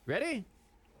Ready?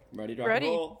 Ready to rock and Ready.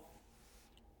 roll.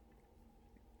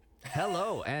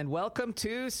 Hello, and welcome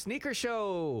to Sneaker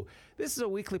Show. This is a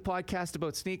weekly podcast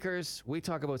about sneakers. We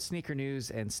talk about sneaker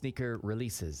news and sneaker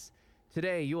releases.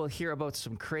 Today, you will hear about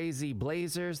some crazy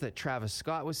blazers that Travis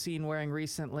Scott was seen wearing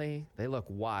recently. They look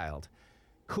wild.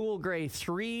 Cool gray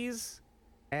threes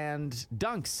and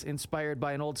dunks inspired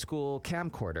by an old school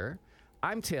camcorder.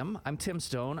 I'm Tim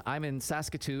Stone. I'm in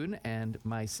Saskatoon, and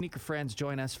my sneaker friends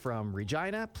join us from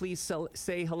Regina. Please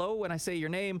say hello when I say your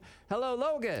name. Hello,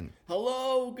 Logan.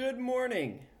 Hello, good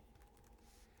morning.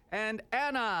 And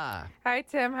Anna. Hi,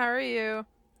 Tim. How are you?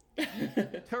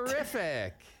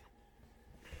 Terrific.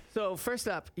 So first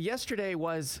up, yesterday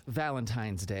was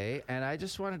Valentine's Day, and I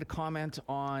just wanted to comment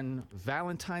on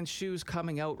Valentine's shoes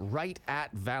coming out right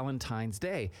at Valentine's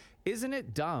Day. Isn't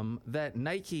it dumb that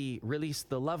Nike released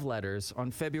the love letters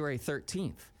on February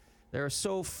 13th? There are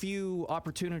so few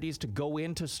opportunities to go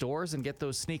into stores and get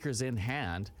those sneakers in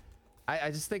hand. I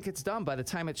just think it's dumb. By the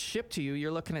time it's shipped to you,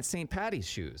 you're looking at St. Patty's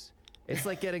shoes. It's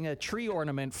like getting a tree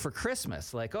ornament for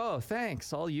Christmas. Like, oh,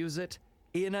 thanks, I'll use it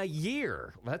in a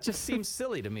year. That just seems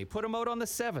silly to me. Put them out on the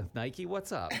 7th, Nike.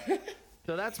 What's up?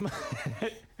 So that's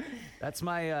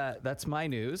my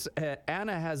news.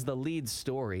 Anna has the lead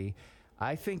story.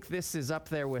 I think this is up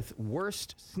there with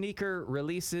worst sneaker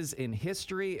releases in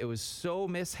history. It was so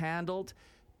mishandled.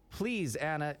 Please,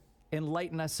 Anna,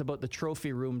 enlighten us about the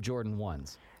Trophy Room Jordan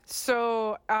 1s.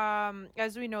 So,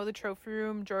 as we know, the Trophy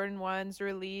Room Jordan 1s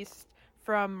released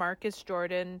from Marcus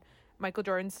Jordan, Michael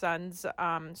Jordan's son's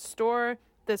store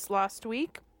this last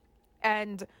week.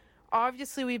 And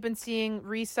obviously, we've been seeing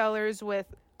resellers with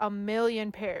 1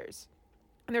 million pairs.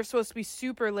 And they're supposed to be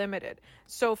super limited.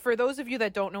 So for those of you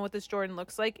that don't know what this Jordan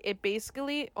looks like, it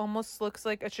basically almost looks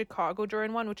like a Chicago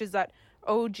Jordan 1, which is that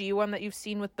OG one that you've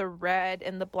seen with the red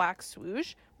and the black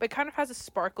swoosh, but it kind of has a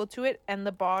sparkle to it, and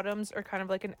the bottoms are kind of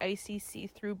like an icy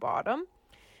see-through bottom.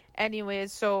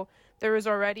 Anyways, so there was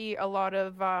already a lot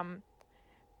of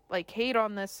hate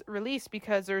on this release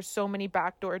because there's so many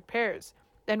backdoored pairs.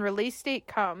 Then release date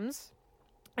comes,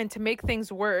 and to make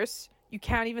things worse, you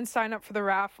can't even sign up for the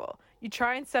raffle. You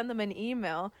try and send them an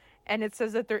email, and it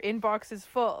says that their inbox is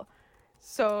full.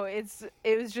 So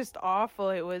it was just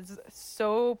awful. It was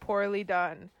so poorly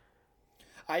done.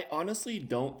 I honestly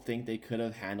don't think they could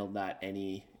have handled that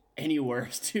any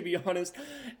worse, to be honest.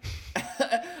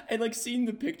 And like seeing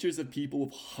the pictures of people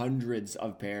with hundreds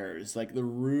of pairs, like the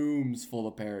rooms full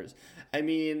of pairs. I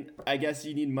mean, I guess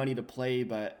you need money to play,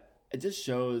 but it just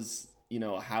shows,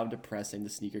 how depressing the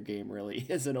sneaker game really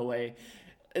is in a way.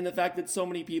 And the fact that so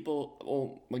many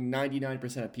people, like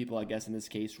 99% of people, I guess in this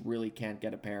case, really can't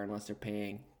get a pair unless they're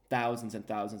paying thousands and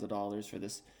thousands of dollars for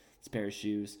this pair of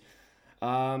shoes.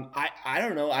 I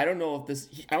don't know. I don't know if this.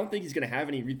 I don't think he's going to have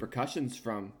any repercussions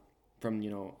from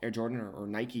Air Jordan or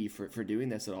Nike for doing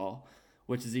this at all,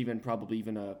 which is probably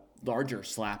even a larger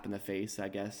slap in the face, I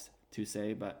guess, to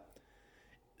say. But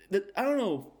I don't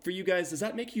know. For you guys, does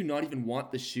that make you not even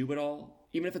want the shoe at all?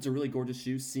 Even if it's a really gorgeous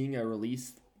shoe, seeing a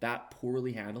release that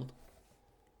poorly handled?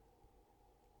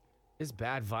 There's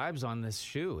bad vibes on this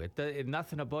shoe.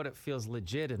 Nothing about it feels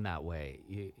legit in that way.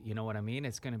 You know what I mean?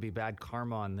 It's going to be bad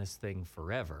karma on this thing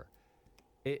forever.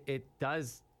 It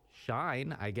does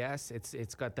shine, I guess.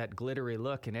 It's got that glittery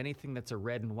look, and anything that's a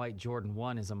red and white Jordan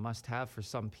 1 is a must-have for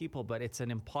some people, but it's an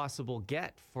impossible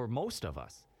get for most of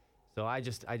us. So I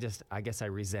guess I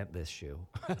resent this shoe.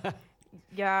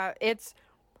 Yeah, it's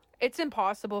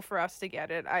impossible for us to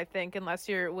get it, I think, unless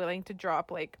you're willing to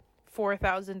drop like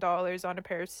 $4,000 on a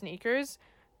pair of sneakers.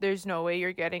 There's no way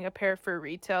you're getting a pair for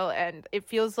retail, and it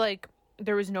feels like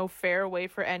there was no fair way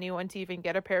for anyone to even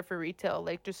get a pair for retail,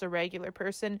 like just a regular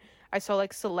person. I saw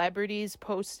like celebrities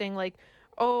posting like,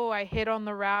 oh, I hit on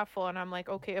the raffle, and I'm like,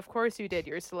 okay, of course you did,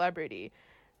 you're a celebrity.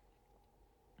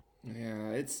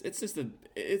 Yeah, it's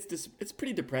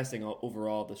pretty depressing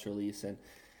overall, this release. And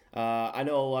I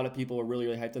know a lot of people are really,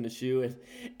 really hyped on the shoe,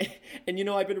 and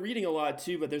I've been reading a lot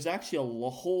too, but there's actually a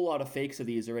whole lot of fakes of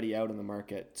these already out in the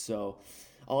market. So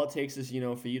all it takes is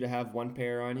for you to have one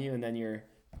pair on you, and then your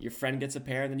friend gets a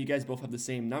pair, and then you guys both have the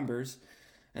same numbers,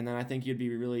 and then I think you'd be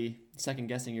really second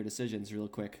guessing your decisions real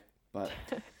quick. But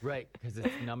Right, because it's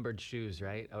numbered shoes,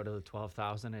 right? Out of the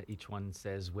 12,000, each one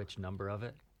says which number of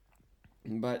it.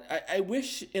 But I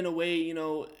wish, in a way,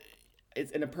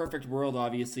 it's in a perfect world,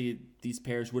 obviously, these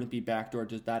pairs wouldn't be backdoored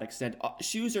to that extent.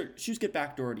 Shoes get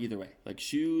backdoored either way. Like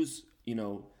shoes,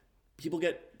 people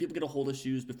get a hold of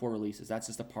shoes before releases. That's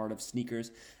just a part of sneakers.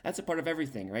 That's a part of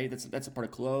everything, right? That's a part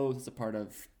of clothes. It's a part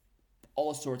of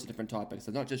all sorts of different topics.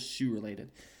 It's not just shoe related.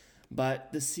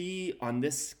 But to see on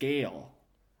this scale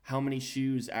how many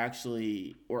shoes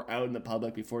actually were out in the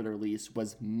public before the release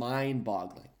was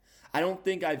mind-boggling. I don't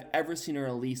think I've ever seen a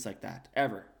release like that,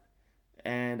 ever.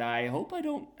 And I hope I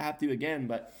don't have to again,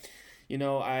 but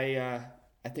I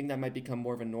think that might become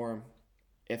more of a norm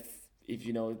if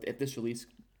if this release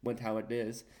went how it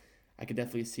is. I could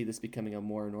definitely see this becoming a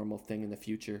more normal thing in the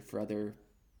future for other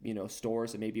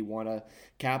stores that maybe want to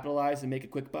capitalize and make a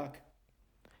quick buck.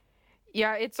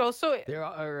 Yeah, it's also There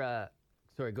are.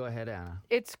 Sorry, go ahead, Anna.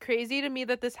 it's crazy to me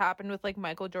that this happened with like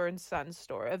Michael Jordan's son's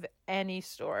store, of any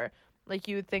store. Like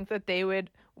you would think that they would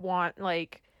want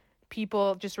like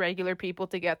people, just regular people,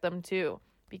 to get them too,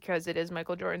 because it is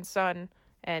Michael Jordan's son,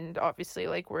 and obviously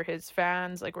like we're his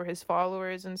fans, like we're his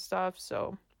followers and stuff.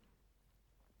 So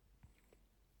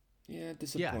Yeah,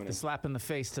 disappointing. Yeah, the slap in the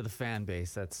face to the fan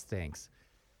base. That stinks.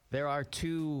 There are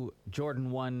 2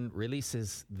 Jordan 1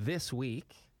 releases this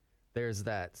week. There's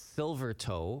that silver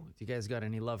toe. Do you guys got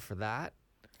any love for that?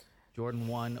 Jordan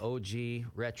 1 OG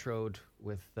retroed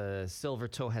with the silver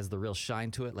toe, has the real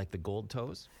shine to it, like the gold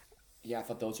toes. Yeah, I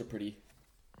thought those are pretty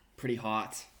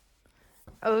hot.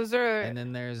 those are And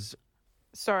then there's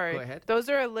sorry, Go ahead. those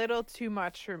are a little too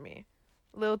much for me,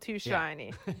 a little too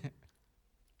shiny.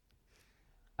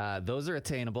 those are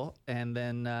attainable. And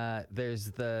then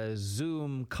there's the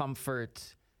Zoom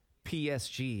Comfort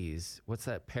PSGs. What's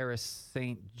that? Paris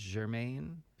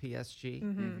Saint-Germain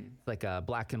PSG? It's like a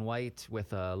black and white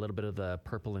with a little bit of the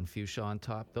purple and fuchsia on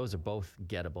top. Those are both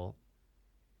gettable.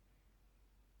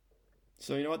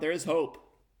 So you know what? There is hope.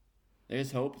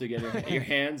 There's hope to get your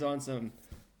hands on some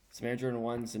Air Jordan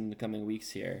 1s in the coming weeks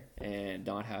here and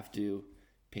not have to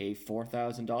pay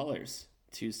 $4,000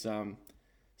 to some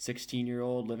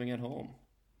 16-year-old living at home.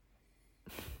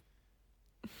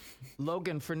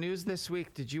 Logan, for news this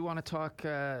week, did you want to talk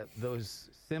those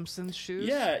Simpsons shoes?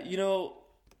 Yeah,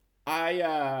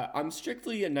 I'm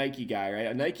strictly a Nike guy, right?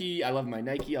 I love my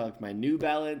Nike. I like my New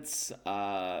Balance.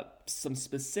 Some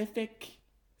specific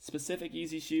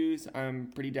Yeezy shoes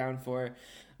I'm pretty down for.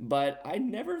 But I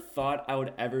never thought I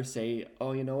would ever say,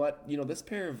 oh, you know what? This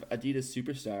pair of Adidas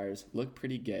Superstars look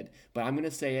pretty good. But I'm going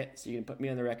to say it, so you can put me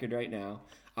on the record right now.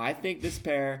 I think this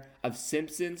pair of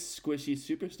Simpsons Squishy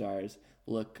Superstars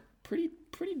look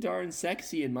pretty darn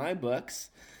sexy in my books.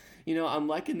 I'm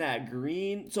liking that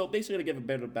green. So basically, to give a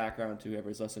bit of background to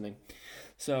whoever's listening.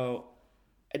 So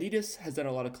Adidas has done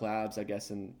a lot of collabs, I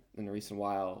guess, in the recent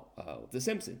while with The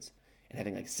Simpsons and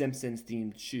having like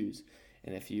Simpsons-themed shoes.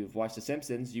 And if you've watched The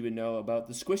Simpsons, you would know about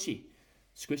the squishy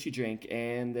drink,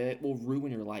 and it will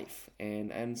ruin your life. And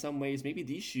in some ways, maybe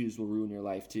these shoes will ruin your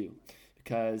life too,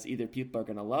 because either people are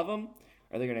going to love them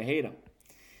or they're going to hate them.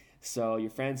 So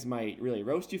your friends might really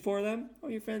roast you for them,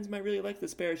 or your friends might really like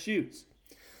this pair of shoes.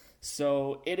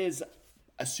 So it is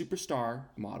a Superstar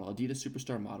model, Adidas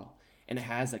Superstar model, and it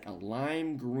has like a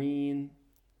lime green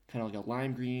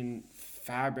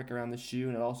fabric around the shoe,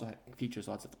 and it also features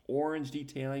lots of orange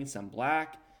detailing, some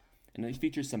black, and it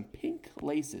features some pink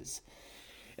laces.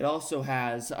 It also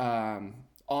has on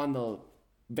the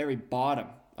very bottom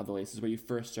of the laces, where you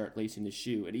first start lacing the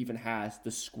shoe, it even has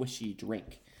the squishy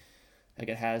drink. Like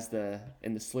it has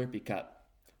in the Slurpee cup,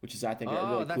 which is, I think, a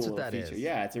really that's cool what little that feature. is.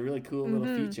 Yeah, it's a really cool little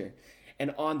feature.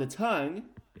 And on the tongue,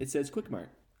 it says Quick Mart,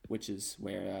 which is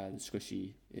where the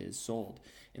squishy is sold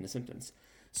in The Simpsons.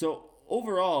 So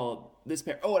overall, this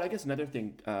pair... Oh, and I guess another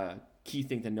thing, key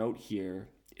thing to note here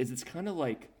is it's kind of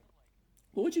like...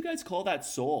 What would you guys call that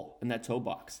sole in that toe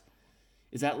box?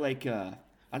 Is that like... I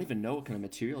don't even know what kind of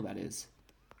material that is.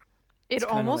 It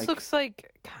kinda almost like looks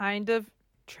like kind of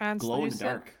translucent. Glow in the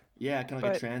dark. Yeah, kind of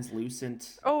like a but-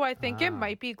 translucent... Oh, I think it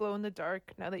might be glow in the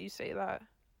dark now that you say that.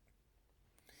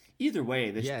 Either way,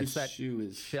 this it's that shoe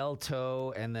is... shell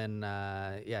toe, and then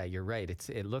you're right.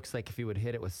 It looks like if you would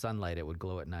hit it with sunlight, it would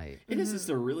glow at night. It is just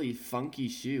a really funky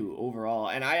shoe overall,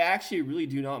 and I actually really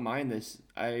do not mind this.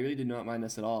 I really do not mind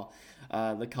this at all.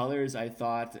 The colors, I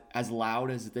thought, as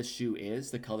loud as this shoe is,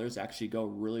 the colors actually go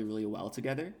really, really well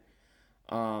together.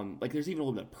 Like there's even a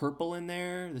little bit of purple in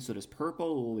there. So there's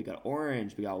purple, we got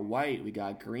orange, we got white, we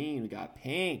got green, we got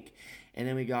pink, and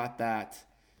then we got that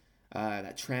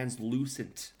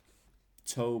translucent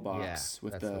toe box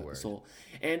with that's the the word. sole.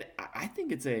 And I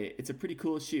think it's a pretty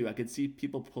cool shoe. I could see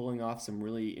people pulling off some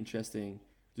really interesting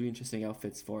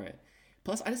outfits for it.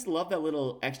 Plus, I just love that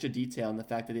little extra detail and the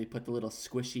fact that they put the little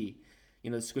squishy, the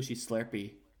squishy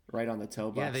Slurpee right on the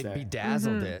toe box. Yeah, they there.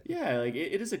 bedazzled it. Yeah, like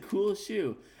it is a cool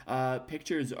shoe.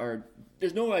 Pictures are...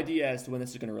 There's no idea as to when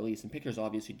this is going to release, and pictures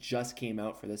obviously just came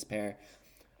out for this pair.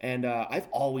 And I've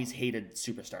always hated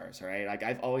Superstars, right? Like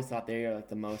I've always thought they are like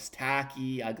the most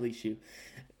tacky, ugly shoe.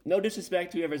 No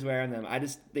disrespect to whoever's wearing them.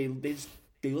 They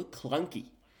look clunky.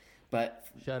 But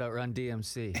Shout out Run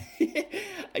DMC.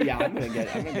 yeah, I'm gonna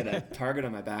get a target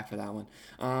on my back for that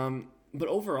one. But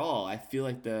overall, I feel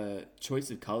like the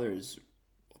choice of colors,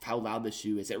 of how loud the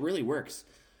shoe is, it really works.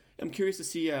 I'm curious to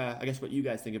see, I guess, what you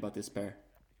guys think about this pair.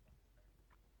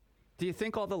 Do you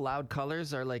think all the loud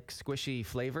colors are like squishy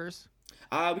flavors?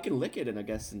 We can lick it and I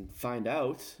guess and find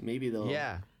out. Maybe they'll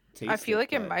Yeah. taste I feel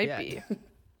like it but- might yeah. be.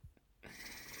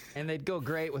 And they'd go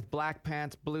great with black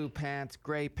pants, blue pants,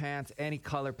 gray pants, any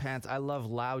color pants. I love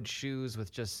loud shoes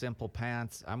with just simple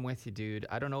pants. I'm with you, dude.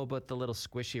 I don't know about the little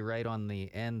squishy right on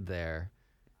the end there.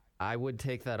 I would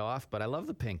take that off, but I love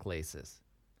the pink laces.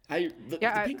 The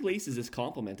pink laces is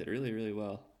complemented really, really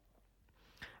well.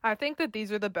 I think that these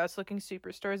are the best looking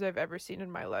superstars I've ever seen in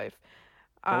my life.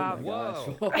 Oh my gosh.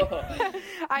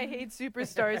 I hate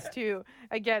superstars too.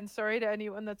 Again, sorry to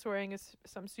anyone that's wearing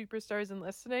some superstars and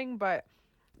listening, but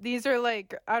these are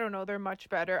like, I don't know, they're much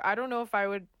better. I don't know if I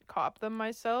would cop them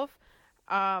myself.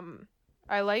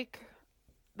 I like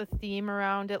the theme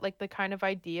around it, like the kind of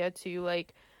idea too,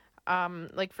 like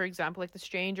for example, like the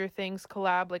Stranger Things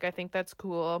collab. Like I think that's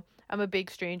cool. I'm a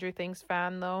big Stranger Things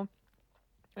fan though.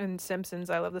 And Simpsons,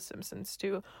 I love the Simpsons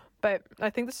too. But I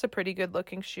think this is a pretty good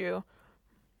looking shoe.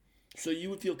 So you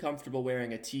would feel comfortable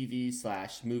wearing a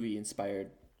TV/movie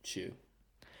inspired shoe?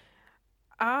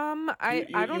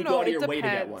 I don't you'd know. go out of It your way to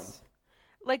get depends. one.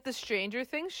 Like the Stranger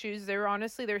Things shoes,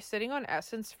 they're sitting on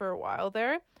Essence for a while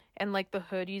there, and like the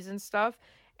hoodies and stuff.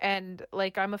 And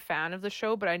like I'm a fan of the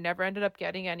show, but I never ended up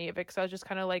getting any of it because I was just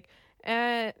kind of like,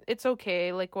 it's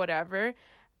okay, like whatever.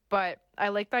 But I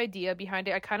like the idea behind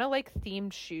it. I kind of like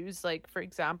themed shoes, like for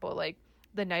example, like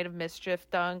the Night of Mischief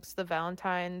Dunks, the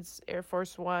Valentine's Air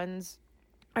Force Ones.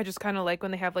 I just kind of like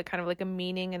when they have like kind of like a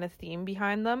meaning and a theme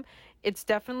behind them. It's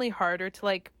definitely harder to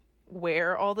like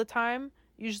wear all the time,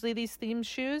 usually these themed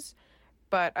shoes,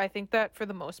 but I think that for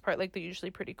the most part, like they're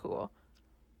usually pretty cool.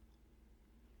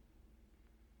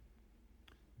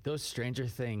 Those Stranger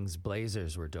Things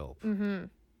blazers were dope. And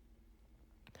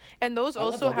those I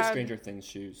love also all the had, Stranger Things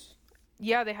shoes.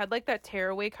 yeah, they had like that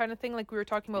tearaway kind of thing, like we were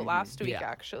talking about last week, Yeah.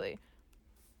 actually.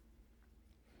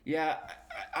 Yeah,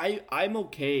 I'm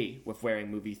okay with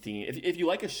wearing movie theme. If you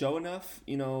like a show enough,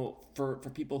 you know, for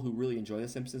people who really enjoy The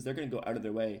Simpsons, they're going to go out of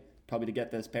their way probably to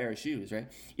get this pair of shoes, right?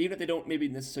 Even if they don't maybe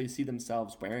necessarily see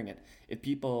themselves wearing it. If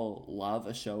people love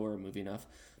a show or a movie enough,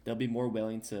 they'll be more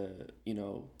willing to, you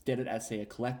know, get it as, say, a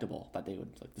collectible that they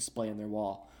would like display on their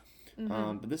wall.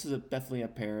 But this is definitely a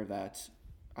pair that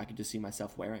I could just see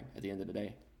myself wearing at the end of the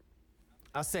day.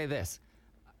 I'll say this.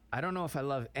 I don't know if I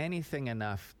love anything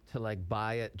enough to like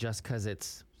buy it just because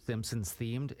it's Simpsons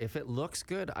themed. If it looks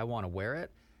good, I want to wear it.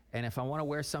 And if I want to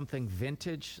wear something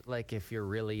vintage, like if you're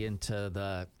really into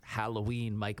the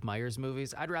Halloween Mike Myers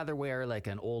movies, I'd rather wear like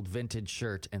an old vintage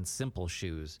shirt and simple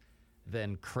shoes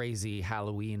than crazy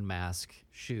Halloween mask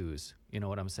shoes. You know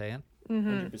what I'm saying?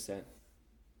 100%.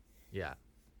 Yeah.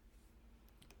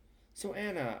 So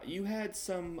Anna, you had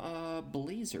some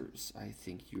blazers I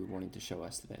think you were wanting to show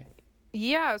us today.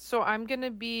 Yeah, so I'm going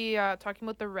to be talking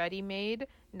about the ready-made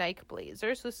Nike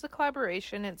blazer. So this is a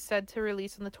collaboration. It's said to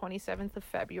release on the 27th of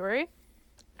February.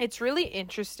 It's really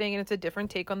interesting, and it's a different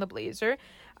take on the blazer.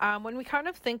 When we kind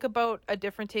of think about a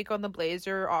different take on the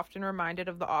blazer, we're often reminded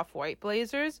of the off-white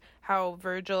blazers, how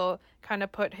Virgil kind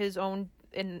of put his own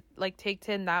take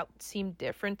to, and that seemed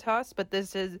different to us, but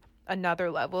this is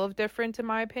another level of different in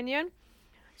my opinion.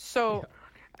 So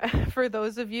for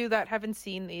those of you that haven't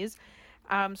seen these,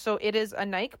 so it is a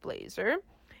Nike blazer,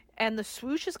 and the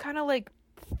swoosh is kind of like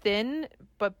thin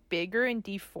but bigger and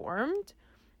deformed,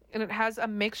 and it has a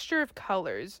mixture of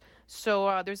colors.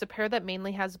 So there's a pair that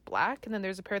mainly has black, and then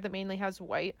there's a pair that mainly has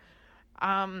white.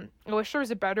 I wish there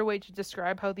was a better way to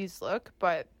describe how these look,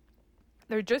 but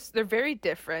they're very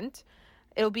different.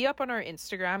 It'll be up on our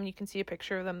Instagram. You can see a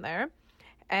picture of them there.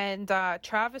 And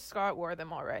Travis Scott wore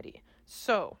them already.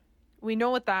 So we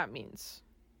know what that means.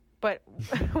 But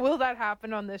will that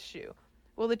happen on this shoe?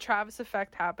 Will the Travis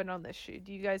effect happen on this shoe?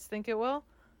 Do you guys think it will?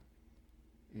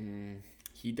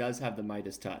 He does have the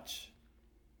Midas touch.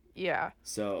 Yeah.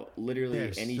 So literally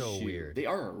They're any so shoe. weird. They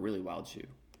are a really wild shoe.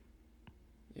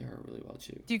 They are a really wild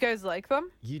shoe. Do you guys like them?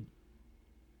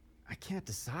 I can't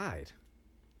decide.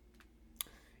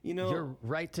 You know, You're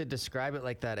right to describe it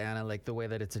like that, Anna, like the way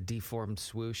that it's a deformed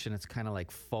swoosh and it's kind of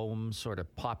like foam sort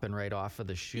of popping right off of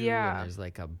the shoe. Yeah. And there's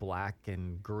like a black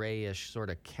and grayish sort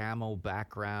of camo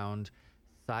background,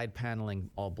 side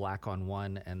paneling all black on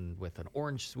one and with an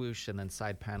orange swoosh, and then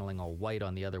side paneling all white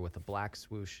on the other with a black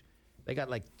swoosh. They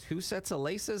got like 2 sets of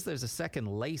laces. There's a second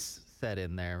lace set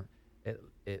in there.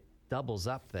 It doubles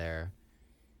up there.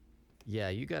 Yeah,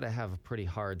 you got to have a pretty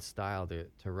hard style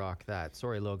to rock that.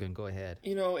 Sorry, Logan, go ahead.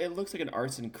 You know, it looks like an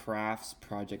arts and crafts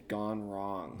project gone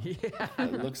wrong. Yeah.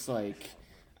 It looks like,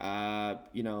 all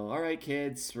right,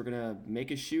 kids, we're going to make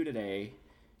a shoe today.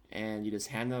 And you just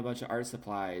hand them a bunch of art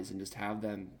supplies and just have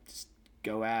them just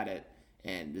go at it.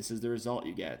 And this is the result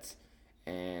you get.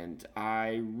 And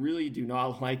I really do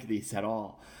not like these at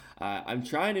all. I'm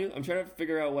trying to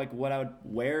figure out like what I would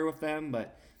wear with them,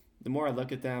 but the more I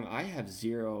look at them, I have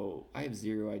zero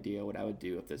idea what I would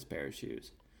do with this pair of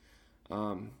shoes.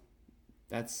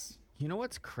 That's You know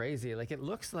what's crazy? Like it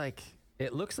looks like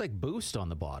Boost on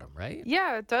the bottom, right?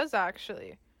 Yeah, it does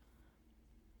actually.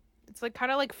 It's like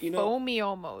kind of like foamy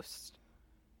almost.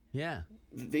 Yeah.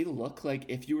 They look like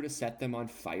if you were to set them on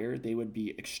fire, they would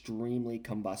be extremely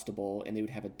combustible and they would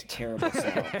have a terrible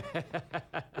smell.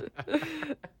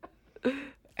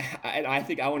 And I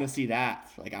think I want to see that.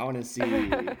 Like I want to see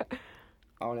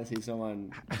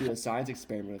someone do a science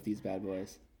experiment with these bad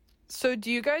boys. So do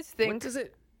you guys think? What does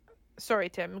it? Sorry,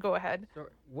 Tim. Go ahead.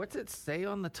 What's it say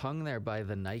on the tongue there by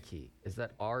the Nike? Is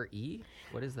that RE?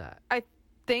 What is that? I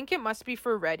think it must be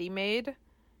for Ready Made,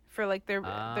 for like their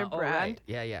brand. Right.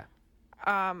 Yeah.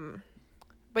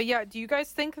 But yeah, do you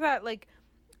guys think that like,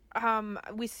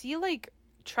 we see like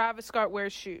Travis Scott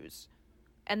wears shoes,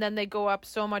 and then they go up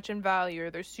so much in value,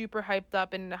 or they're super hyped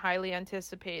up and highly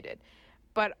anticipated.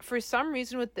 But for some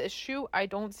reason with this shoe, I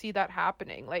don't see that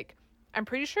happening. Like, I'm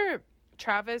pretty sure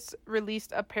Travis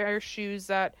released a pair of shoes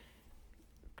that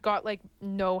got like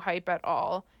no hype at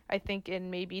all. I think in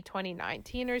maybe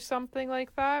 2019 or something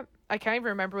like that. I can't even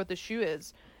remember what the shoe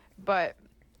is, but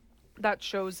that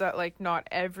shows that like not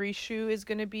every shoe is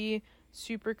going to be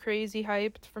super crazy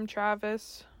hyped from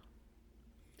Travis.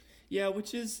 Yeah,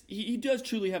 which is, he does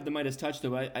truly have the Midas touch,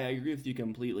 though. I agree with you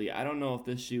completely. I don't know if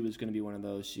this shoe is going to be one of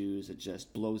those shoes that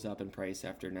just blows up in price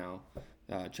after now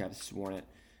Travis has worn it.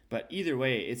 But either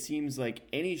way, it seems like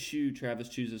any shoe Travis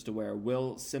chooses to wear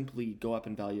will simply go up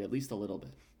in value at least a little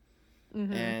bit.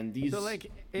 Mm-hmm. And these so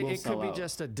like it could be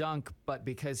just a dunk, but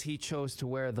because he chose to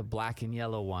wear the black and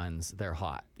yellow ones, they're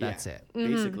hot. That's it.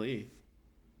 Mm-hmm.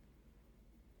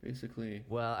 Basically.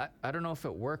 Well, I don't know if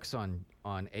it works on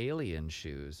alien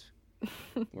shoes.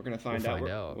 We're gonna find out.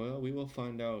 Well, we will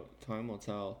find out. Time will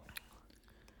tell.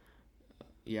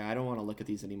 Yeah, I don't want to look at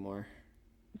these anymore.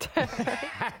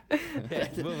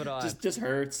 Moving on. Just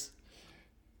hurts.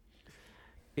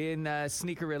 In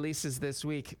sneaker releases this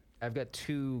week, I've got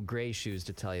 2 gray shoes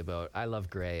to tell you about. I love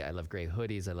gray. I love gray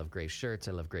hoodies. I love gray shirts.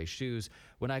 I love gray shoes.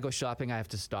 When I go shopping, I have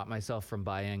to stop myself from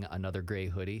buying another gray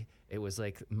hoodie. It was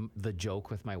like the joke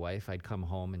with my wife. I'd come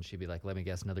home and she'd be like, let me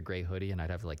guess, another gray hoodie. And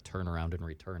I'd have to like turn around and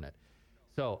return it.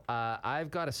 So I've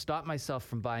got to stop myself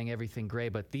from buying everything gray,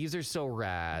 but these are so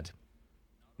rad.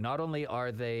 Not only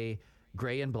are they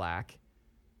gray and black,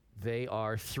 they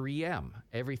are 3M.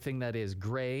 Everything that is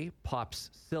gray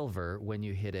pops silver when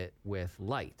you hit it with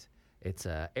light. It's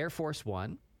a Air Force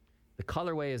One. The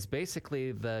colorway is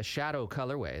basically the shadow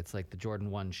colorway. It's like the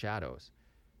Jordan 1 shadows.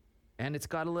 And it's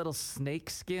got a little snake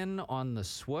skin on the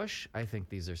swoosh. I think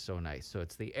these are so nice. So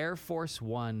it's the Air Force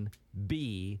One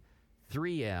B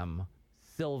 3M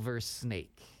Silver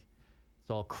Snake. It's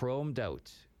all chromed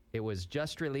out. It was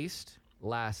just released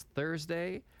last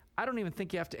Thursday. I don't even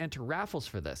think you have to enter raffles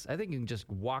for this. I think you can just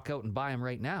walk out and buy them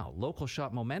right now. Local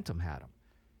Shop Momentum had them.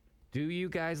 Do you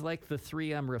guys like the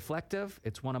 3M Reflective?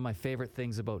 It's one of my favorite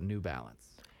things about New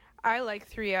Balance. I like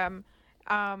 3M.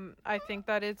 I think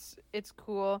that it's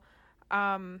cool.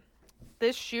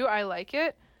 This shoe, I like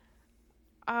it.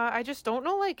 I just don't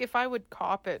know, like, if I would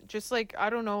cop it. Just, like, I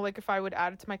don't know, like, if I would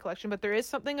add it to my collection. But there is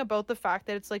something about the fact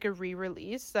that it's, like, a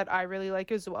re-release that I really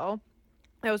like as well.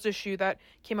 That was a shoe that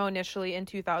came out initially in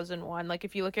 2001. Like,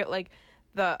 if you look at, like,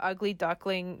 the Ugly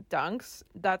Duckling dunks,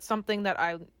 that's something that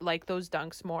I like those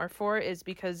dunks more for, is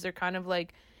because they're kind of,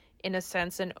 like, in a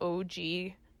sense, an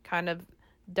OG kind of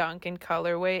dunk and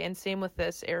colorway. And same with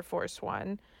this Air Force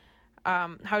One.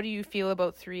 How do you feel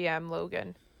about 3M,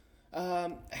 Logan?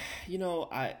 You know,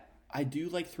 I do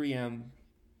like 3M,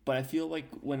 but I feel like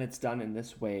when it's done in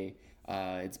this way,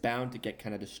 it's bound to get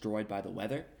kind of destroyed by the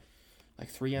weather.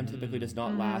 Like 3M typically does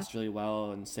not last really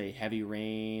well in, say, heavy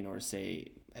rain or, say,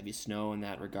 heavy snow in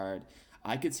that regard.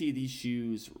 I could see these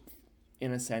shoes,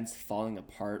 in a sense, falling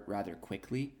apart rather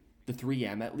quickly. The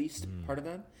 3M, at least, part of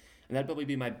them. And that'd probably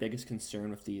be my biggest concern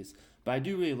with these. But I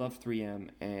do really love 3M,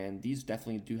 and these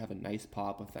definitely do have a nice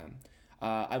pop with them.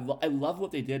 I love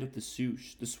what they did with the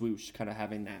swoosh, kind of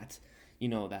having that, you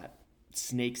know, that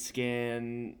snake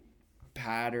skin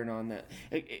pattern on that.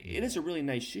 It is a really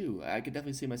nice shoe. I could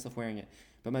definitely see myself wearing it.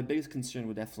 But my biggest concern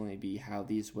would definitely be how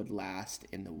these would last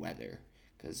in the weather.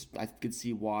 because I could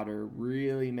see water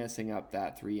really messing up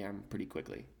that 3M pretty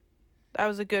quickly. That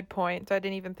was a good point. I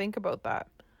didn't even think about that.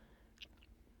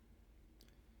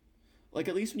 Like,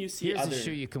 at least when you see Here's other... a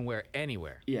shoe you can wear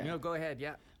anywhere. Yeah. Go ahead,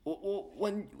 yeah.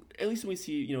 Well, at least when we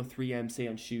see 3M say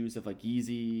on shoes of like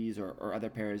Yeezys or other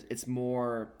pairs, it's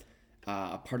more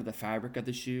a part of the fabric of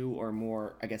the shoe, or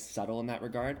more, I guess, subtle in that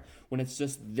regard. When it's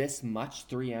just this much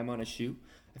 3M on a shoe,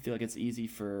 I feel like it's easy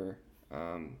for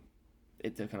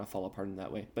it to kind of fall apart in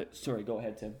that way. But sorry, go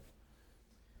ahead, Tim.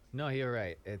 No, you're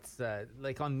right. It's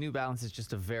like on New Balance, it's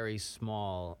just a very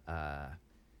small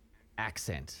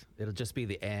accent. It'll just be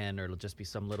the N, or it'll just be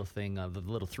some little thing of the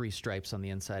little 3 stripes on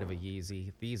the inside of a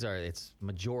Yeezy. It's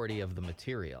majority of the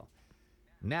material.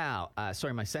 Now,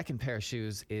 my second pair of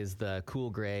shoes is the Cool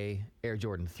Gray Air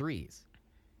Jordan 3s.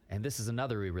 And this is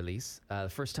another re-release. The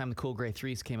first time the Cool Gray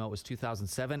 3s came out was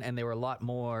 2007, and they were a lot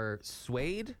more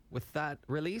suede with that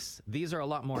release. These are a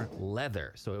lot more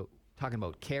leather. So talking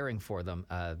about caring for them,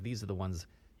 these are the ones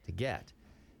to get.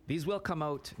 These will come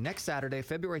out next Saturday,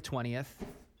 February 20th.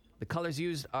 The colors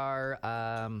used are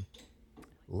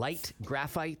light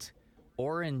graphite,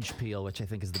 orange peel, which I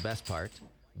think is the best part,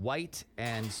 white,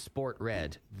 and sport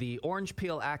red. The orange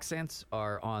peel accents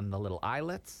are on the little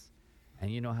eyelets. And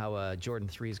you know how Jordan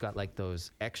 3's got like those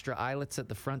extra eyelets at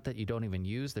the front that you don't even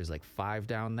use? There's like 5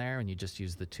 down there, and you just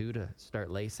use the 2 to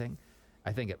start lacing.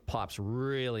 I think it pops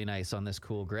really nice on this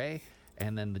Cool Gray.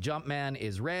 And then the Jumpman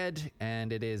is red,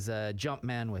 and it is a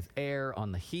Jumpman with air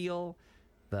on the heel.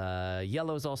 The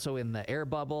yellow's also in the air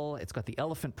bubble. It's got the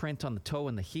elephant print on the toe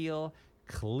and the heel.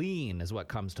 Clean is what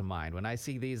comes to mind. When I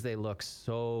see these, they look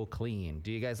so clean.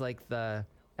 Do you guys like the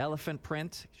elephant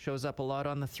print? Shows up a lot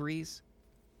on the 3s.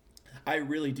 I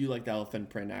really do like the elephant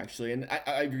print, actually, and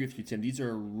I agree with you, Tim. These are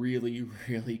a really,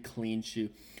 really clean shoe.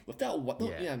 With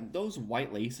that, those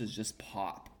white laces just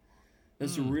pop.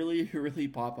 Those really, really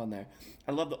pop on there.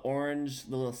 I love the orange,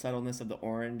 the little subtleness of the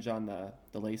orange on the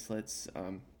lacelets.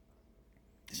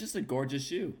 It's just a gorgeous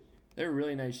shoe. They're a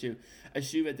really nice shoe. A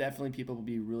shoe that definitely people will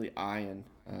be really eyeing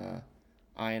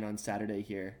on Saturday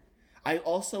here. I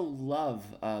also love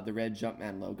the red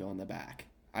Jumpman logo on the back.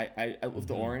 I with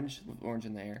the orange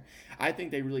in the air. I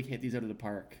think they really hit these out of the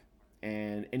park.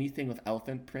 And anything with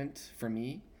elephant print for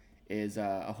me is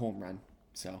a home run.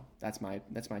 So that's my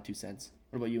 2 cents.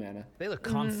 What about you, Anna? They look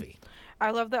comfy.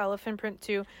 I love the elephant print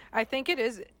too. I think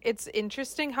it's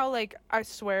interesting how, like, I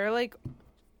swear, like,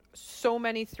 so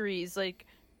many 3s, like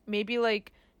maybe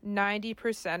like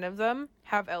 90% of them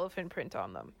have elephant print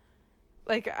on them.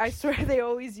 Like, I swear they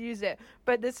always use it.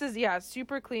 But this is,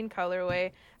 super clean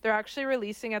colorway. They're actually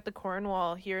releasing at the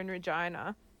Cornwall here in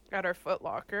Regina at our Foot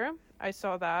Locker. I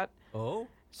saw that. Oh?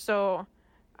 So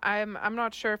I'm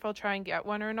not sure if I'll try and get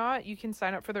one or not. You can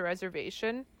sign up for the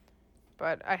reservation,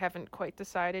 but I haven't quite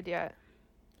decided yet.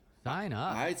 Sign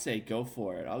up. I'd say go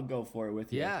for it. I'll go for it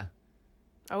with you. Yeah.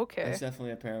 Okay. It's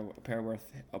definitely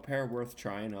a pair worth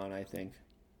trying on, I think.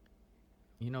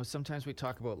 You know, sometimes we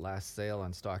talk about last sale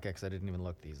on StockX. I didn't even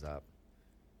look these up.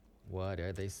 What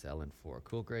are they selling for?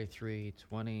 Cool Gray 3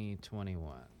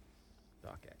 2021.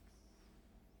 StockX.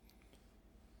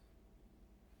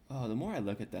 Oh, the more I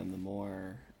look at them, the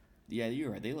more... Yeah,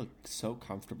 you're right. They look so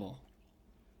comfortable.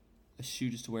 A shoe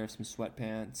just to wear some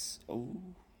sweatpants. Oh.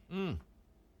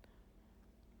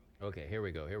 Okay, here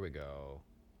we go.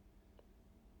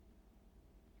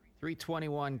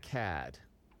 321 CAD.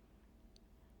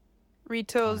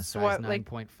 Retail's what, like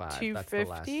 9.5. $250? That's the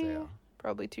last sale.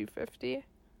 Probably $250.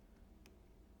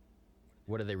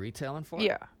 What are they retailing for?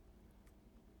 Yeah.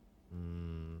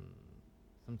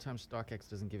 Sometimes StockX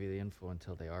doesn't give you the info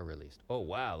until they are released. Oh,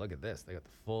 wow, look at this. They got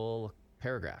the full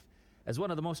paragraph. As one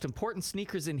of the most important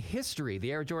sneakers in history,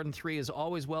 the Air Jordan 3 is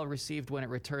always well received when it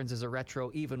returns as a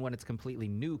retro, even when it's completely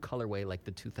new colorway like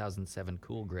the 2007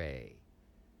 Cool Gray.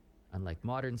 Unlike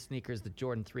modern sneakers, the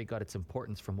Jordan 3 got its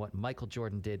importance from what Michael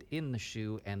Jordan did in the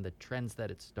shoe and the trends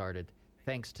that it started,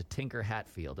 thanks to Tinker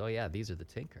Hatfield. Oh yeah, these are the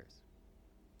Tinkers.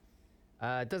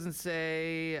 It doesn't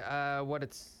say what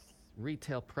its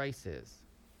retail price is.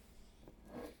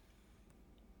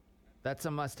 That's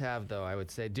a must-have, though, I would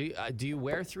say. Do you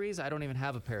wear 3s? I don't even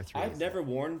have a pair of 3s. I've never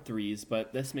worn 3s,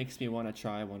 but this makes me want to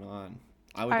try one on.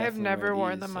 I have never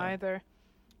worn them either.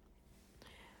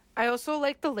 I also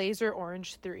like the laser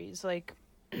orange 3s. Like,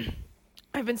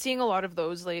 I've been seeing a lot of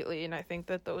those lately, and I think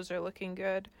that those are looking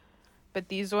good. But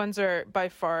these ones are by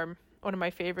far one of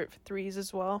my favorite 3s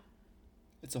as well.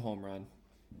 It's a home run.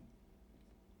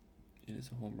 It is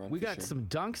a home run. We got some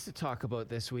dunks to talk about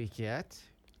this week yet.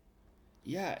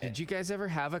 Yeah. Did you guys ever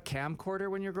have a camcorder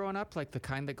when you're growing up, like the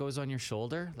kind that goes on your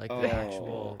shoulder, like the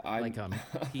actual, like a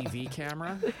TV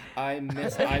camera? I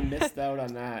missed out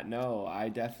on that. No, I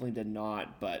definitely did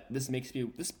not. But this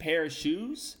pair of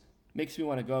shoes makes me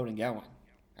want to go out and get one.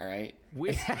 All right,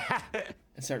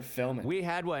 and start filming. We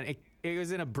had one. It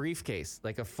was in a briefcase,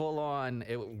 like a full-on.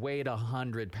 It weighed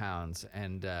 100 pounds,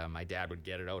 and my dad would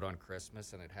get it out on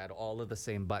Christmas, and it had all of the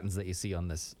same buttons that you see on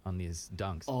these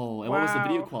Dunks. Oh, and what was the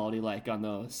video quality like on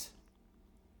those?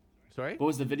 Sorry? What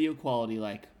was the video quality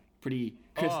like? Pretty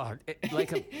crisp?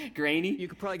 Like a grainy? You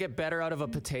could probably get better out of a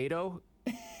potato.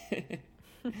 I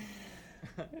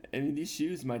mean, these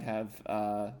shoes might have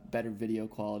better video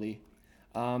quality.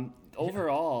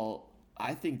 Overall,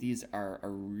 I think these are a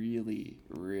really,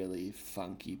 really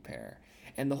funky pair.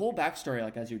 And the whole backstory,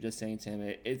 like as you were just saying, Sam,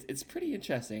 it's pretty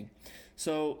interesting.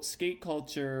 So skate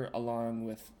culture along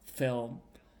with film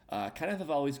kind of have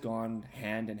always gone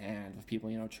hand in hand with people,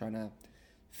 trying to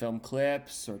film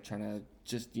clips or trying to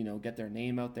just, get their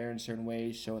name out there in certain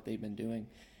ways, show what they've been doing.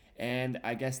 And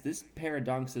I guess this pair of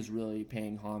Dunks is really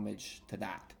paying homage to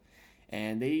that.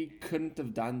 And they couldn't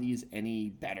have done these any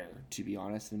better, to be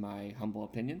honest, in my humble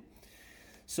opinion.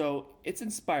 So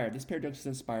this pair of Dunks is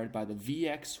inspired by the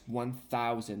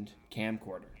VX1000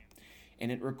 camcorder.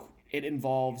 And it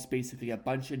involves basically a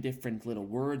bunch of different little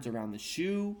words around the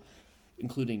shoe,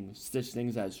 including such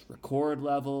things as record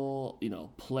level,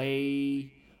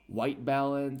 play, white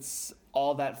balance,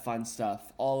 all that fun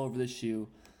stuff all over the shoe.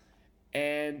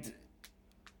 And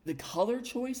the color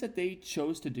choice that they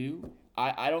chose to do,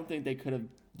 I don't think they could have,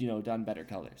 done better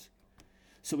colors.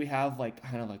 So we have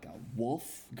kind of like a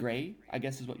wolf gray, I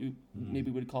guess is what you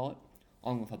maybe would call it,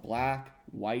 along with a black,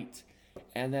 white,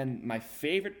 and then my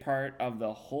favorite part of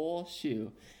the whole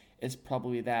shoe is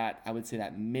probably that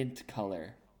mint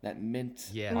color, that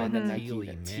mint on the Nike,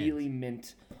 that tealy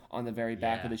mint on the very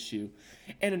back of the shoe.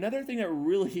 And another thing that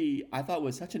really I thought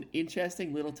was such an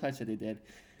interesting little touch that they did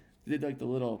like the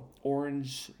little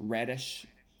orange reddish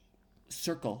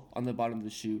circle on the bottom of the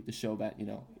shoe to show that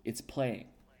it's playing.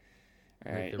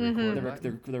 All right,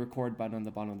 the record button on the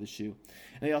bottom of the shoe.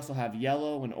 And they also have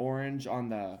yellow and orange on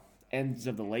the ends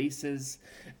of the laces.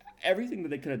 Everything that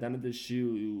they could have done with this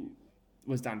shoe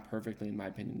was done perfectly, in my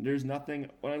opinion. There's nothing,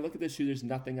 when I look at this shoe, there's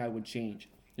nothing I would change.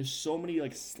 There's so many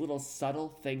little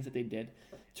subtle things that they did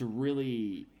to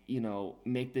really,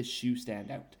 make this shoe stand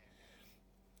out.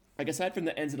 Like aside from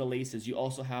the ends of the laces, you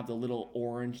also have the little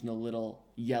orange and the little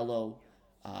yellow,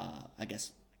 I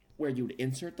guess, where you would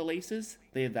insert the laces.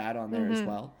 They have that on there as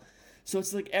well. So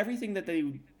it's like everything that they,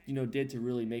 did to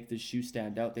really make this shoe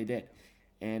stand out, they did.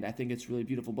 And I think it's really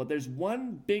beautiful. But there's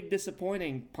one big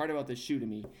disappointing part about this shoe to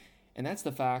me, and that's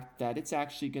the fact that it's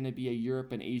actually going to be a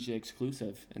Europe and Asia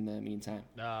exclusive in the meantime.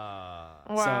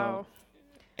 Wow.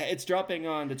 So it's dropping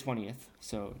on the 20th,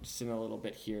 so just in a little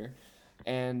bit here.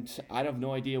 And I have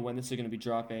no idea when this is going to be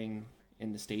dropping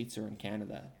in the States or in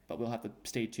Canada, but we'll have to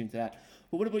stay tuned to that.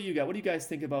 But what about you guys? What do you guys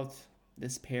think about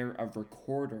this pair of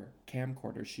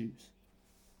camcorder shoes?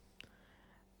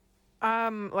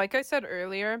 Like I said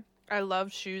earlier, I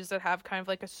love shoes that have kind of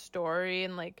like a story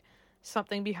and like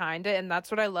something behind it, and that's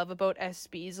what I love about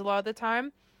SBs a lot of the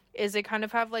time, is they kind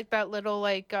of have like that little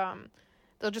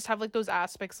they'll just have like those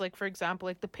aspects, like for example,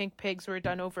 like the pink pigs were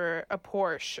done over a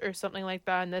Porsche or something like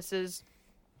that, and this is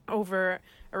over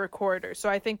a recorder. So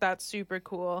I think that's super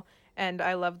cool, and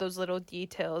I love those little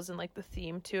details and like the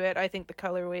theme to it. I think the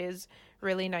colorway is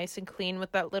really nice and clean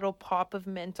with that little pop of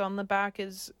mint on the back.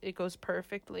 It goes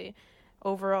perfectly.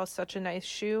 Overall, such a nice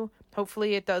shoe.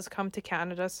 Hopefully it does come to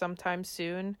Canada sometime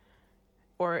soon,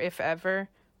 or if ever.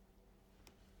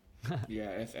 Yeah,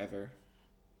 if ever.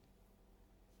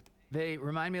 They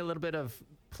remind me a little bit of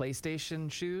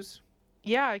PlayStation shoes.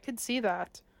 Yeah, I could see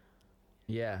that.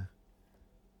 Yeah.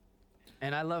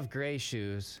 And I love gray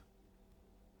shoes,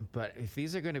 but if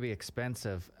these are going to be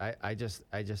expensive, I just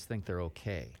think they're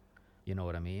okay. You know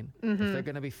what I mean? If they're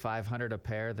going to be $500 a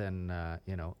pair, then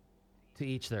to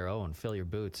each their own. Fill your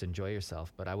boots, enjoy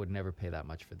yourself. But I would never pay that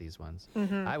much for these ones.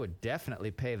 I would definitely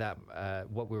pay that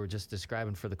what we were just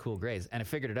describing for the cool grays. And I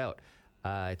figured it out.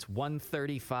 It's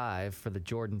 $135 for the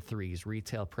Jordan 3s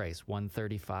retail price.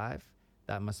 $135.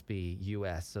 That must be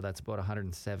US. So that's about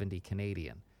 170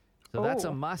 Canadian. So that's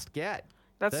a must get.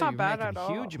 That's not bad at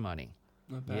all. Huge money.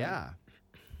 Not bad. Yeah.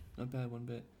 Not bad one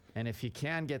bit. And if you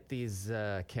can get these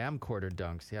camcorder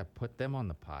Dunks, put them on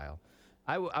the pile.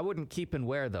 I wouldn't keep and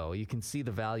wear, though. You can see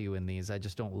the value in these. I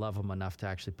just don't love them enough to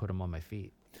actually put them on my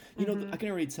feet. I can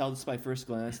already tell just by first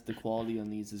glance that the quality on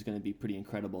these is going to be pretty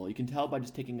incredible. You can tell by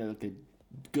just taking a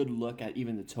good look at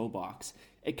even the toe box.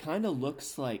 It kind of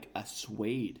looks like a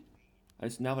suede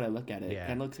Now that I look at it, Yeah. it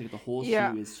kind of looks like the whole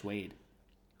Yeah. shoe is suede.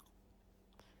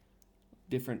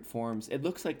 Different forms. It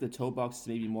looks like the toe box is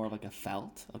maybe more of like a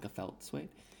felt suede,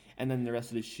 and then the rest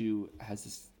of the shoe has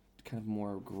this kind of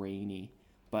more grainy.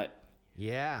 But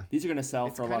Yeah. these are gonna sell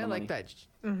It's for a lot kind of of money. like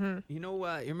that. You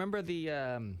know, you remember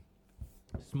the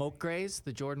smoke grays,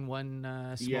 the Jordan 1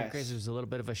 smoke Yes. grays? There's a little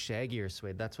bit of a shaggier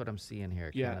suede. That's what I'm seeing here.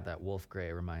 Yeah. Kind of that wolf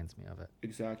gray reminds me of it.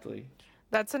 Exactly.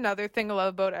 That's another thing I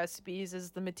love about SBs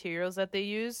is the materials that they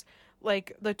use.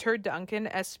 Like the Tur Duncan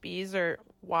SBs are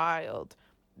wild.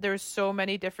 There's so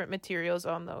many different materials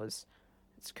on those.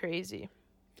 It's crazy.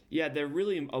 Yeah, they're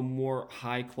really a more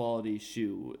high quality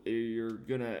shoe. You're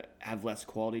gonna have less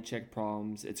quality check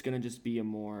problems. It's gonna just be a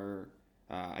more,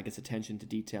 I guess, attention to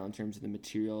detail in terms of the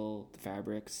material, the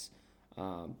fabrics,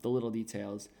 the little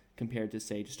details compared to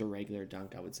say just a regular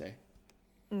Dunk, I would say.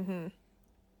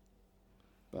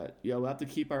 But yeah, we'll have to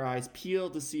keep our eyes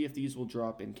peeled to see if these will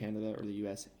drop in Canada or the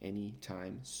US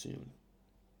anytime soon.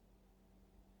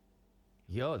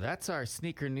 Yo, that's our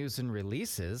sneaker news and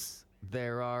releases.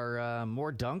 There are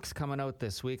more dunks coming out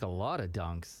this week, a lot of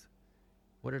dunks.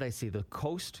 What did I see? The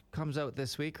Coast comes out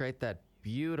this week, right? That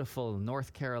beautiful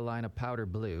North Carolina powder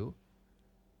blue.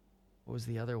 What was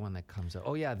the other one that comes out?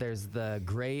 Oh, yeah, there's the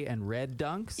gray and red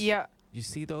dunks. Yeah. You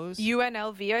see those?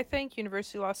 UNLV, I think,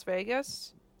 University of Las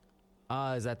Vegas.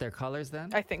 Is that their colors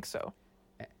then? I think so.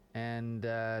 And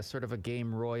sort of a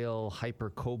Game Royal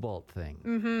Hyper Cobalt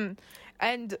thing.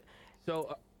 And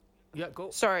So, yeah, go.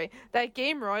 sorry, that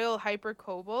Game Royal Hyper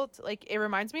Cobalt, like it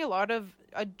reminds me a lot of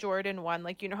a Jordan 1.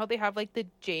 Like, you know how they have like the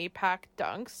J Pack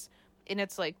dunks and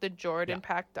it's like the Jordan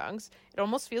Pack dunks? It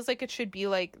almost feels like it should be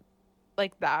like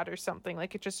that or something.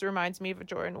 Like it just reminds me of a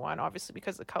Jordan 1, obviously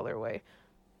because of the colorway.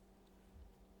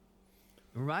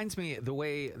 Reminds me the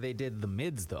way they did the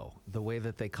mids, though, the way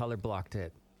that they color blocked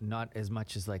it, not as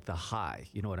much as like the high.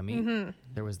 You know what I mean?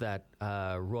 There was that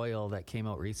Royal that came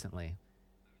out recently.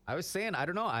 I was saying, I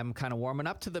don't know, I'm kind of warming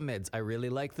up to the mids. I really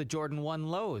like the Jordan 1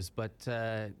 lows, but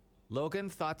Logan,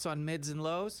 thoughts on mids and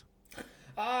lows?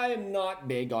 I'm not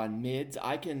big on mids.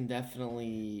 I can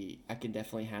definitely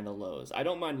handle lows. I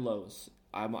don't mind lows.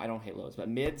 I don't hate lows, but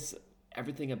mids,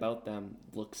 everything about them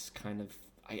looks kind of.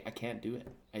 I can't do it.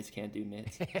 I just can't do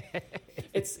mids.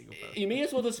 You may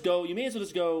as well just go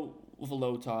with a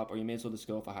low top, or you may as well just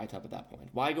go with a high top at that point.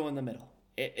 Why go in the middle?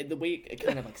 The way it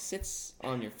kind of like sits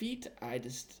on your feet, I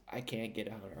can't get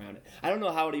around it. I don't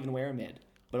know how to even wear a mid,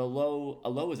 but a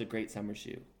low is a great summer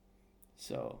shoe,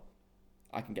 so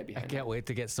I can get I behind. can't wait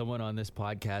to get someone on this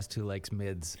podcast who likes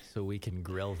mids so we can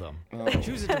grill them. Oh.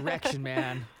 Choose a direction,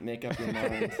 man. Make up your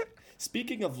mind.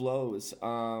 Speaking of lows,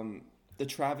 the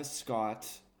Travis Scott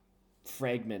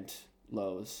Fragment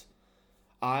lows.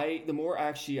 The more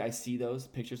actually I see those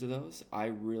pictures of those, I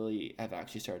really have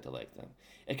actually started to like them.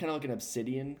 It's kind of like an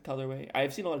obsidian colorway.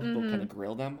 I've seen a lot of people kind of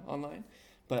grill them online,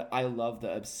 but I love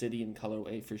the obsidian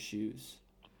colorway for shoes.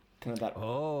 Kind of that.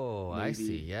 Oh, I Maybe.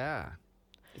 see. Yeah.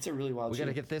 It's a really wild We shoe. got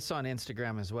to get this on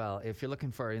Instagram as well. If you're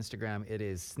looking for our Instagram, it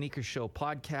is Sneaker Show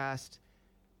Podcast.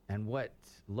 And what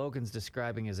Logan's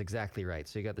describing is exactly right.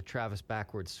 So you got the Travis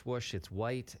backwards swoosh, it's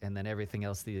white, and then everything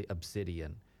else, the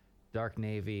obsidian. Dark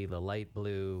navy, the light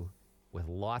blue, with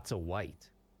lots of white.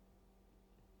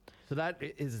 So that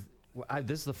is,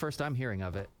 this is the first I'm hearing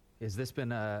of it. Is this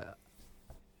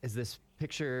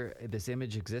picture, this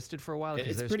image existed for a while? Because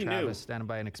It's there's pretty new. Travis standing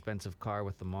by an expensive car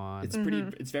with them on. It's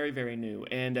it's very, very new.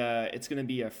 And it's going to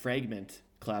be a Fragment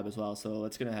collab as well. So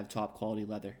it's going to have top quality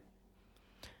leather.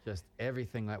 Just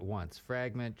everything at once.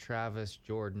 Fragment, Travis,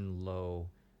 Jordan, Low.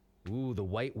 Ooh, the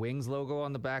white wings logo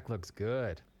on the back looks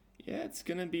good. Yeah, it's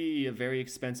going to be a very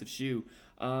expensive shoe.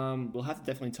 We'll have to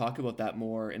definitely talk about that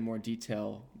in more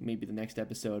detail, maybe the next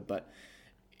episode. But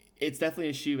it's definitely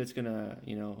a shoe that's going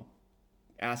to,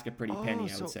 ask a pretty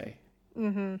penny, I would say.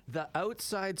 The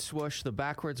outside swoosh, the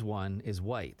backwards one, is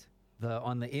white.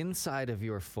 On the inside of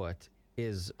your foot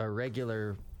is a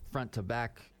regular front to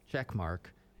back check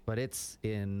mark, but it's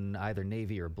in either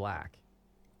navy or black.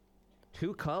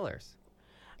 2 colors.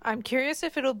 I'm curious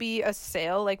if it'll be a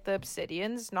sail like the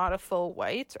Obsidians, not a full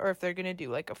white, or if they're going to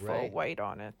do like a full Right. white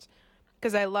on it.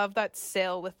 Because I love that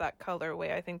sail with that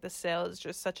colorway. I think the sail is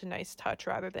just such a nice touch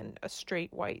rather than a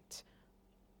straight white.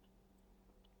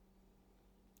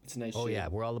 It's a nice Oh, shoe. yeah,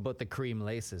 we're all about the cream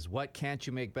laces. What can't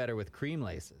you make better with cream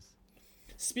laces?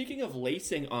 Speaking of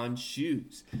lacing on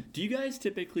shoes, do you guys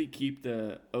typically keep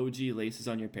the OG laces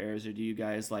on your pairs, or do you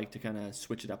guys like to kind of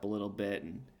switch it up a little bit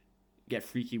and get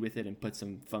freaky with it and put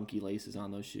some funky laces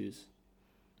on those shoes?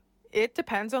 It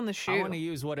depends on the shoe. I want to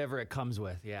use whatever it comes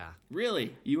with, yeah.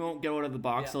 Really? You won't go out of the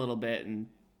box Yeah. a little bit and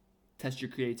test your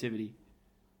creativity?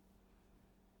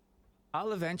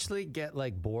 I'll eventually get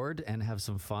like bored and have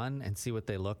some fun and see what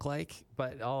they look like,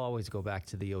 but I'll always go back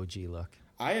to the OG look.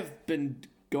 I have been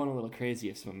going a little crazy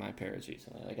with some of my pairs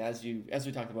recently. Like as we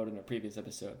talked about in a previous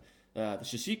episode, the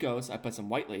Shishikos, I put some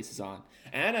white laces on.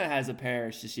 Anna has a pair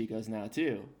of Shishikos now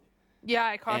too. Yeah,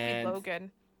 I copied And-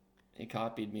 Logan. He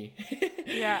copied me.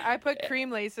 Yeah, I put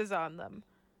cream laces on them.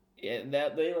 Yeah,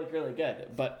 that they look really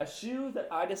good. But a shoe that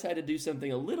I decided to do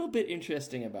something a little bit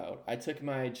interesting about. I took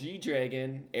my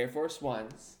G-Dragon Air Force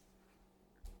Ones,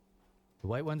 The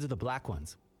white ones or the black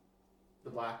ones? the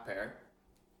black pair,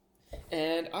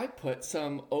 and I put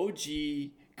some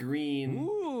OG green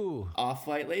Ooh.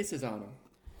 off-white laces on them.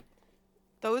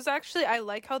 Those actually, I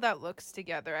like how that looks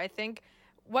together. I think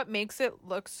what makes it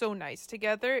look so nice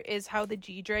together is how the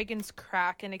G-Dragons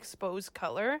crack and expose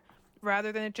color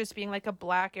rather than it just being like a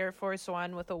black Air Force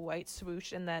One with a white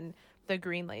swoosh and then the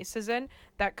green laces in.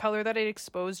 That color that it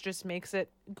exposed just makes it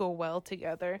go well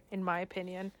together, in my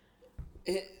opinion.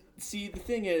 See, the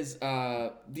thing is,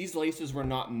 these laces were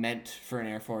not meant for an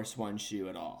Air Force One shoe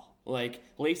at all. Like,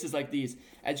 laces like these,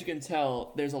 as you can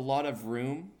tell, there's a lot of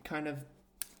room kind of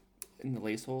in the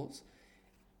lace holes.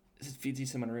 It feeds you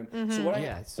some amount of room. So what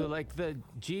Yeah, so like the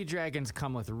G-Dragons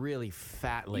come with really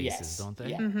fat laces, don't they?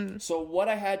 Yeah. So what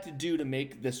I had to do to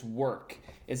make this work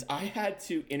is I had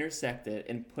to intersect it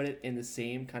and put it in the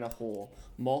same kind of hole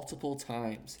multiple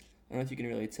times. I don't know if you can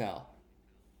really tell.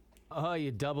 Oh, you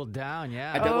doubled down,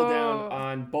 yeah. I doubled Oh. down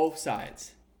on both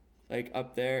sides, like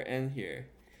up there and here,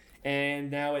 and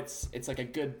now it's like a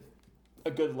good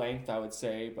length, I would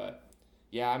say. But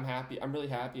yeah, I'm happy. I'm really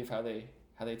happy of how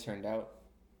they turned out.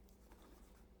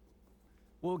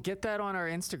 Well, get that on our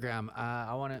Instagram.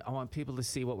 I want people to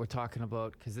see what we're talking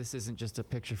about because this isn't just a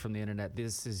picture from the internet.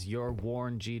 This is your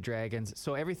worn G-Dragons.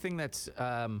 So everything that's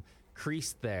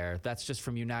creased there, that's just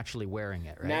from you naturally wearing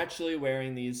it, right? Naturally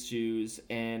wearing these shoes,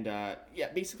 and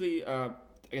basically, I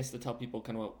guess to tell people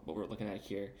kind of what we're looking at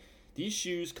here. These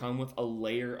shoes come with a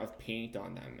layer of paint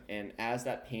on them, and as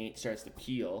that paint starts to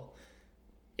peel,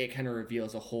 it kind of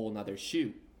reveals a whole nother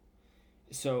shoe.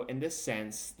 So in this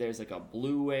sense, there's like a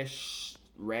bluish,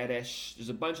 reddish, there's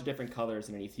a bunch of different colors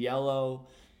underneath yellow,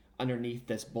 underneath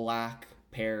this black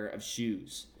pair of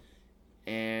shoes.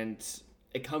 And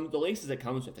the laces it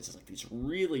comes with is like these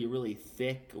really, really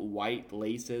thick white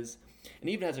laces. And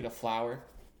even has like a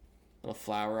little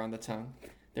flower on the tongue.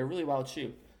 They're a really wild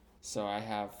shoe. So I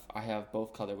have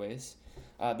both colorways.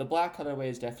 The black colorway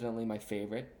is definitely my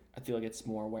favorite. I feel like it's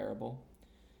more wearable.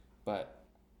 But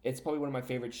it's probably one of my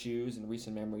favorite shoes in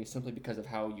recent memory simply because of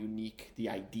how unique the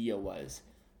idea was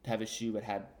to have a shoe that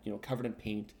had, covered in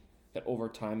paint that over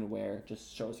time and wear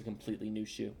just shows a completely new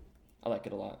shoe. I like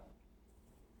it a lot.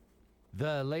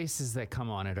 The laces that come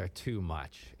on it are too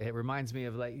much. It reminds me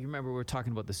of like, you remember we were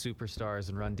talking about the Superstars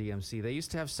and Run DMC. They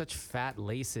used to have such fat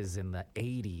laces in the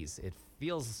 80s. It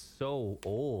feels so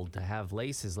old to have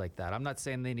laces like that. I'm not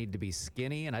saying they need to be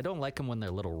skinny, and I don't like them when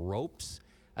they're little ropes.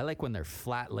 I like when they're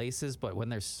flat laces, but when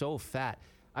they're so fat,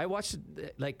 I watched,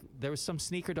 like, there was some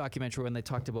sneaker documentary when they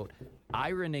talked about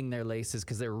ironing their laces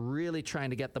because they're really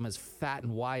trying to get them as fat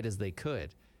and wide as they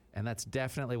could. And that's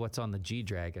definitely what's on the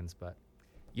G-Dragons. But,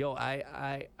 yo,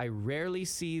 I rarely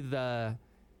see the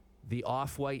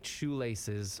off-white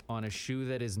shoelaces on a shoe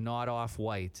that is not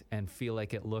off-white and feel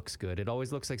like it looks good. It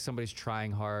always looks like somebody's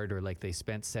trying hard or like they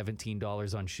spent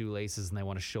 $17 on shoelaces and they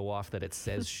want to show off that it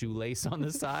says shoelace on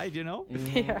the side,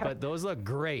 Yeah. But those look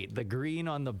great. The green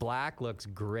on the black looks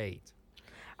great.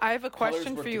 I have a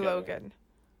question work for you, together. Logan.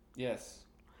 Yes.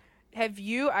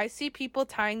 I see people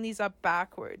tying these up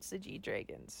backwards, the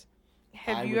G-Dragons.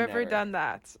 Have I you would ever never. done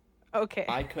that? Okay.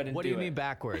 I couldn't What do you mean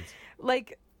backwards?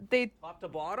 Like, they, Top to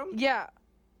bottom? yeah.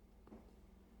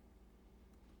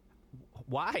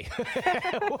 Why?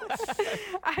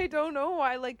 I don't know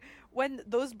why. Like, when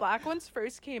those black ones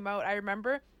first came out, I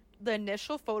remember the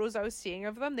initial photos I was seeing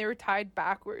of them, they were tied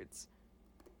backwards.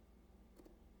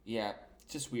 Yeah, it's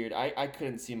just weird. I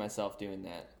couldn't see myself doing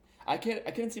that. I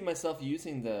couldn't see myself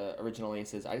using the original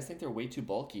laces. I just think they're way too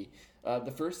bulky.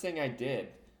 The first thing I did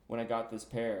when I got this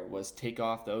pair was take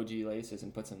off the OG laces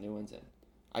and put some new ones in.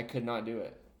 I could not do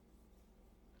it.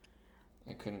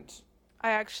 I couldn't.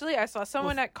 I saw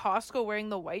someone at Costco wearing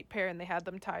the white pair and they had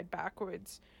them tied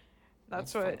backwards.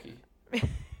 That's what funky.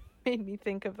 made me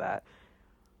think of that.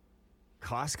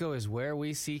 Costco is where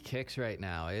we see kicks right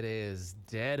now. It is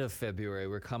dead of February.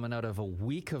 We're coming out of a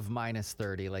week of minus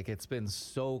 30. Like, it's been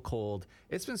so cold.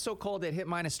 It's been so cold it hit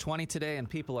minus 20 today and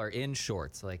people are in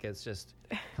shorts. Like, it's just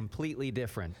completely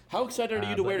different. How excited are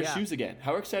you to but wear the yeah. shoes again?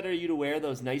 How excited are you to wear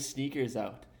those nice sneakers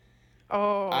out?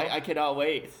 Oh, I cannot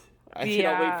wait. I cannot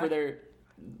Yeah. wait for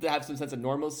have some sense of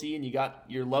normalcy, and you got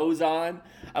your lows on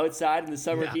outside in the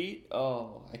summer Yeah. heat.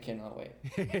 Oh, I cannot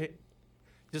wait.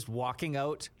 Just walking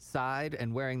outside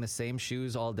and wearing the same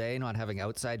shoes all day, not having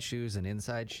outside shoes and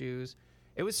inside shoes.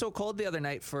 It was so cold the other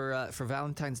night for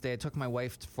Valentine's Day. I took my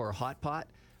wife for a hot pot.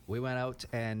 We went out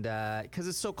and because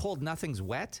it's so cold, nothing's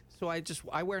wet. So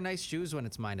I wear nice shoes when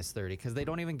it's minus 30 because they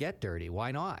don't even get dirty.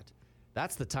 Why not?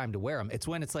 That's the time to wear them. It's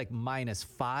when it's like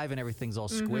 -5 and everything's all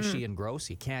squishy and gross.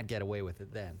 You can't get away with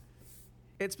it then.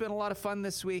 It's been a lot of fun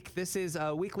this week. This is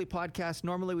a weekly podcast.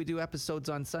 Normally we do episodes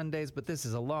on Sundays, but this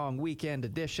is a long weekend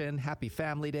edition. Happy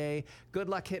Family Day. Good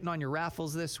luck hitting on your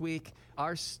raffles this week.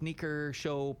 Our Sneaker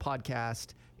Show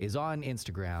podcast is on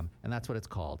Instagram, and that's what it's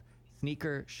called,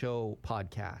 Sneaker Show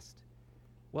Podcast.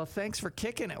 Well, thanks for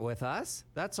kicking it with us.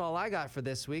 That's all I got for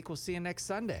this week. We'll see you next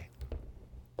Sunday.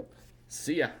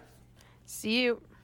 See ya. See you.